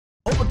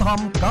បត្ថ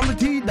ម្ភកម្មវិ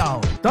ធីដោយ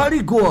តា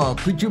រីគួរ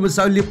គឺជាម្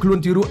សៅលាបខ្លួន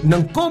ទារកនិ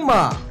ងកូ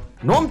ម៉ា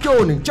នាំចូល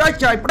នឹងចែក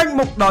ចាយផ្ដាច់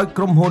មុខដោយ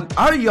ក្រុមហ៊ុន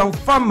Ariong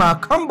Pharma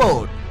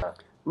Cambodia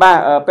បាទ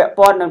ពាក់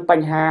ព័ន្ធនឹងប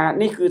ញ្ហា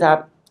នេះគឺថា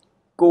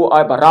គួរ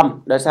ឲ្យបារម្ភ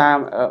ដោយសារ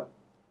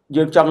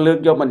យើងចង់លើក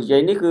យកមកនិយា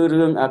យនេះគឺ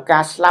រឿងកា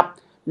រស្លាប់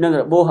និង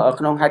របួស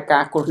ក្នុងហេតុកា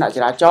រណ៍គ្រោះថ្នាក់ច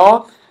រាចរណ៍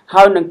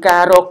ហើយនឹងកា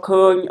ររក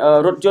ឃើញ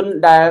រថយន្ត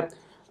ដែល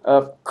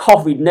ខុស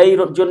វិន័យ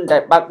រថយន្តដែ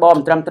លបើកបរ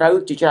មិនត្រឹមត្រូវ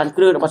ជាច្រើន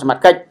គ្រឿងរបស់សមត្ថ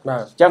កិច្ចអ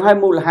ញ្ចឹងហើយ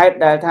មូលហេតុ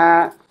ដែលថា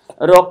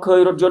រកឃើញ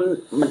រថយន្ត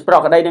មិនប្រ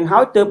ក្រតីនឹងហើ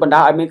យទើបបណ្ដា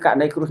លឲ្យមានករ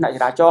ណីគ្រោះថ្នាក់ច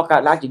រាចរណ៍កើ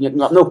តឡើងជាញឹក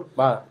ញាប់នោះ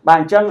បាទ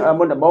អញ្ចឹង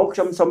មុនដំបូងខ្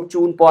ញុំសូម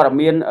ជូនព័ត៌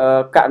មាន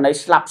ករណី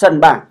ស្លាប់សិន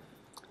បាទ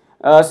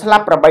ស្លា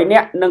ប់8នា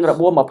ក់និងរ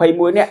បួស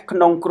21នាក់ក្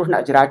នុងគ្រោះថ្នា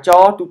ក់ចរាច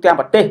រណ៍ទូទាំង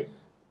ប្រទេស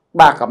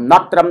បាទកំណ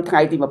ត់ត្រឹមថ្ងៃ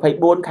ទី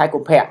24ខែកុ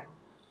ម្ភៈ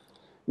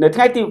នៅថ្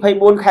ងៃទី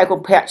24ខែកុ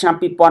ម្ភៈឆ្នាំ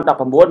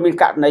2019មាន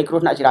ករណីគ្រោះ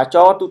ថ្នាក់ចរាច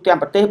រណ៍ទូទាំង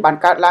ប្រទេសបាន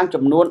កើតឡើង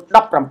ចំនួន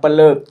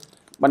17លើក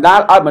បណ្ដាល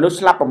ឲ្យមនុស្ស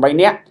ស្លាប់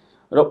8នាក់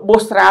របួស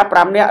ស្រាល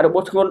5នាក់របួ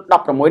សធ្ងន់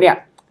16នា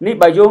ក់នេះ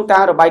បើយោងតា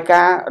មរបាយ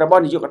ការណ៍រប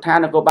ស់នាយកដ្ឋាន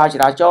នគរបាលច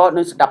រាចរណ៍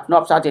និងសណ្ដាប់ធ្នា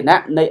ប់សាធារណៈ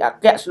នៃអ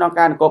គ្គស្នង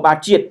ការនគរបាល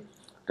ជាតិ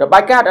របា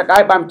យការណ៍ដដែ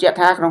លបានបញ្ជាក់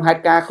ថាក្នុងហេ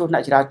តុការណ៍គ្រោះថ្នា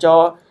ក់ចរាចរ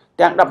ណ៍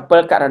ទាំង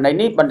17ករណី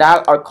នេះបណ្ដាល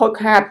ឲ្យខូច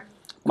ខាត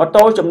ម៉ូ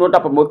តូចំនួន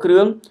16គ្រឿ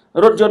ង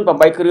រថយន្ត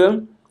8គ្រឿង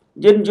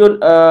យា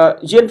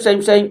នផ្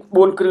សេង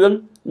4គ្រឿង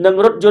និង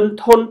រថយន្ត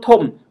ធុន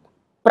ធំ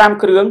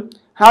5គ្រឿង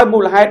ហើយមូ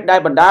លហេតុដែល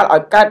បណ្ដាលឲ្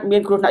យកើតមា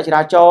នគ្រោះថ្នាក់ច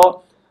រាចរណ៍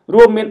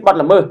រួមមានបទ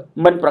ល្មើស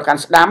មិនប្រកាន់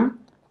ស្ដាំ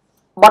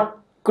បទ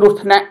គ្រោះ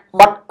ថ្នាក់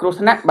បា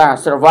ទ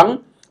ស្រវឹង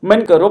មិន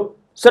គោរព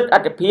សិទ្ធិអ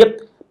ត្ថិភាព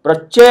ប្រ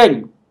ជែង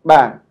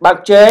បាទបើក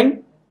ជែង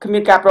គ្មា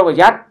នការប្រុងប្រ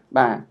យ័ត្ន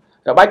បាទ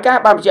របាយការ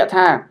ណ៍បានបញ្ជាក់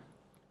ថា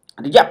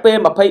រយៈពេល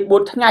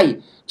24ថ្ងៃ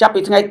ចាប់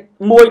ពីថ្ងៃ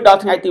1ដល់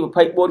ថ្ងៃទី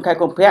24ខែ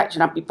កុម្ភៈឆ្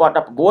នាំ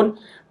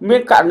2019មា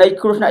នករណី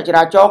គ្រោះថ្នាក់ច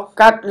រាចរណ៍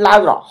កើតឡើង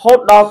រហូត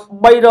ដល់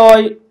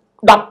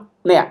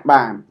310នាក់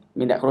បាទ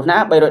មានអ្នកគ្រោះថ្នា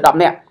ក់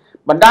310នាក់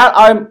បណ្ដាល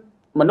ឲ្យ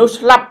មនុស្ស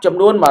ស្លាប់ចំ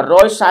នួន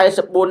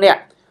144នា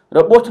ក់រ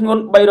បួសធ្ង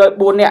ន់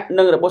304នាក់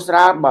និងរបួសស្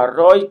រាល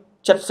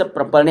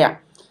177នាក់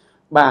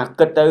បាទ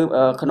គិតទៅ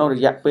ក្នុងរ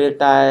យៈពេល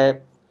តែ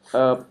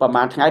ប្រ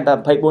ហែលថ្ងៃតែ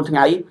24ថ្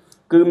ងៃ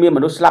គឺមានម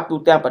នុស្សស្លាប់ទូ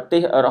ទាំងប្រទេ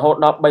សរហូត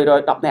ដល់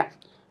310នាក់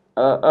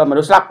ម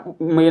នុស្សស្លាប់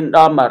មានដ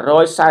ល់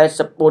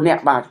144នា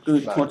ក់បាទគឺ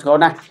ធ្ងន់ធ្ងរ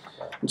ណាស់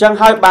អញ្ចឹង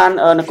ហើយបាន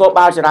នគរ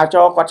បាលចរាច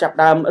រណ៍គាត់ចាប់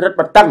ដើមរឹត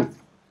បន្តឹង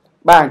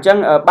បាទអញ្ចឹង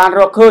បាន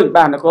រកឃើញ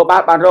បាទនគរបា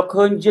លបានរក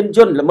ឃើញយានយ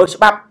ន្តល្មើស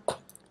ច្បាប់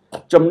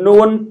ចំ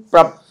នួន757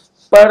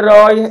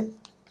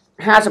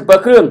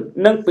គ្រឿង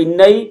និងពិ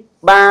ន័យ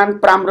បាន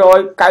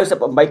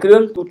598គ្រឿ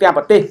ងទូទាំង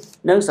ប្រទេស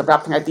និងសម្រា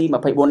ប់ថ្ងៃទី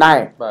24ដែរ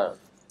បាទ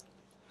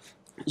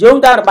យោង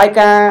តាមរបាយ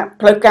ការណ៍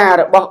ផ្លូវការ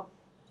របស់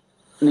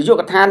នាយក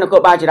ដ្ឋាននគរ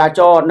បាលចរា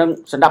ចរណ៍និង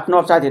សណ្ដាប់ធ្នា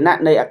ប់សាធារណៈ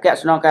នៃអគ្គ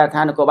ស្នងការដ្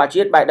ឋាននគរបាល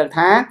ជាតិបានដឹង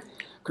ថា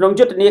ក្នុង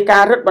យុទ្ធនាកា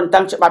ររឹតបន្តឹ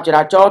ងច្បាប់ច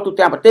រាចរណ៍ទូ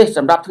ទាំងប្រទេសស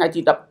ម្រាប់ថ្ងៃទី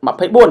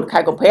24ខែ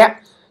កុម្ភៈ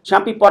ឆ្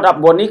នាំ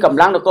2019នេះកម្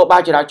លាំងនគរបា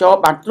លចរាចរណ៍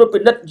បានត្រួតពិ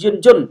និត្យយាន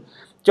យន្ត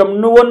ចំ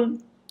នួន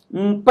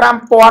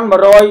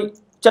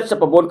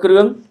5179គ្រឿ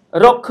ង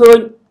រកឃើញ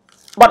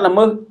បទល្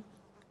មើស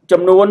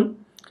ចំនួន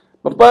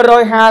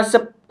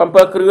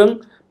757គ្រឿង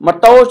ម៉ូ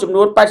តូចំ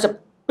នួន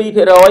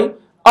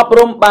82%អប់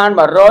រំបាន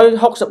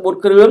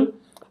164គ្រឿង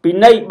ពិ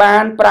ន័យបា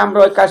ន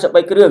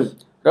593គ្រឿង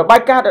របា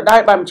យការណ៍ដដែល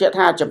បានបញ្ជាក់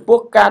ថាចំពោះ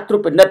ការត្រួ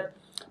តពិនិត្យ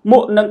មួ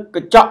កនិងក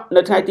ញ្ចក់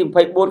នៅថ្ងៃទី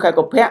24ខែ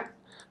កុម្ភៈ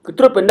គឺ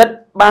ត្រួតពិនិត្យ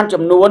បាន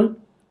ចំនួន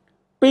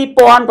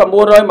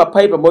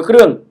2926គ្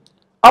រឿង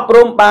អប់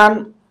រំបាន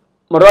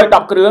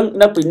110គ្រឿង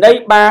និងពិន័យ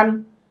បាន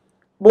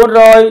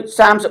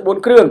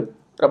434គ្រឿង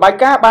របាយ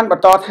ការណ៍បានប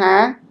ន្តថា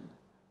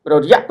រ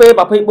យៈពេល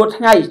24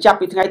ថ្ងៃចាប់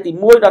ពីថ្ងៃទី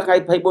1ដល់ថ្ងៃ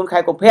24ខែ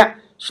កុម្ភៈ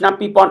ឆ្នាំ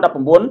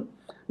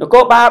2019នគ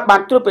របាលបា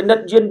នត្រួតពិនិត្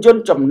យយានយន្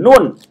តចំនួ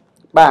ន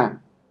បាទ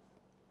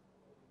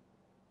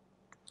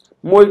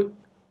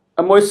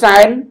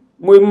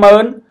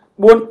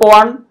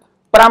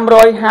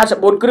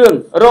1,14554គ្រឿង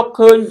រក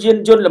ឃើញយាន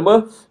យន្តល្មើស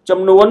ចំ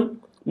នួន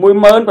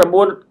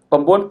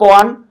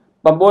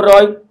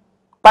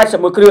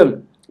19981គ្រឿង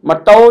ម៉ូ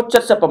តូ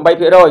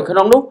78%ក្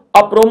នុងនោះអ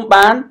ប់រំ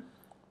បាន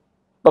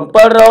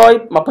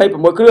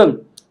726គ្រឿង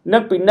និ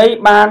ងពិន័យ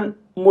បាន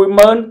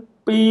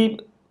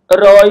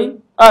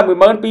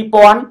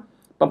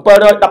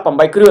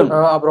12718គ្រឿង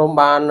អប់រំ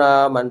បាន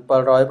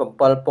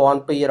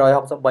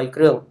707,263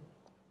គ្រឿង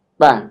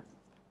បាទ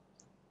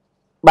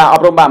អ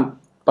ប់រំបាន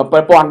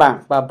7000បាទ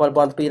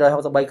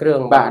7263គ្រឿង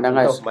បាទហ្នឹង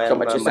ហើយសូម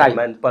អធិស្ឋាន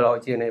មិន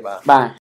700ជាងនេះបាទ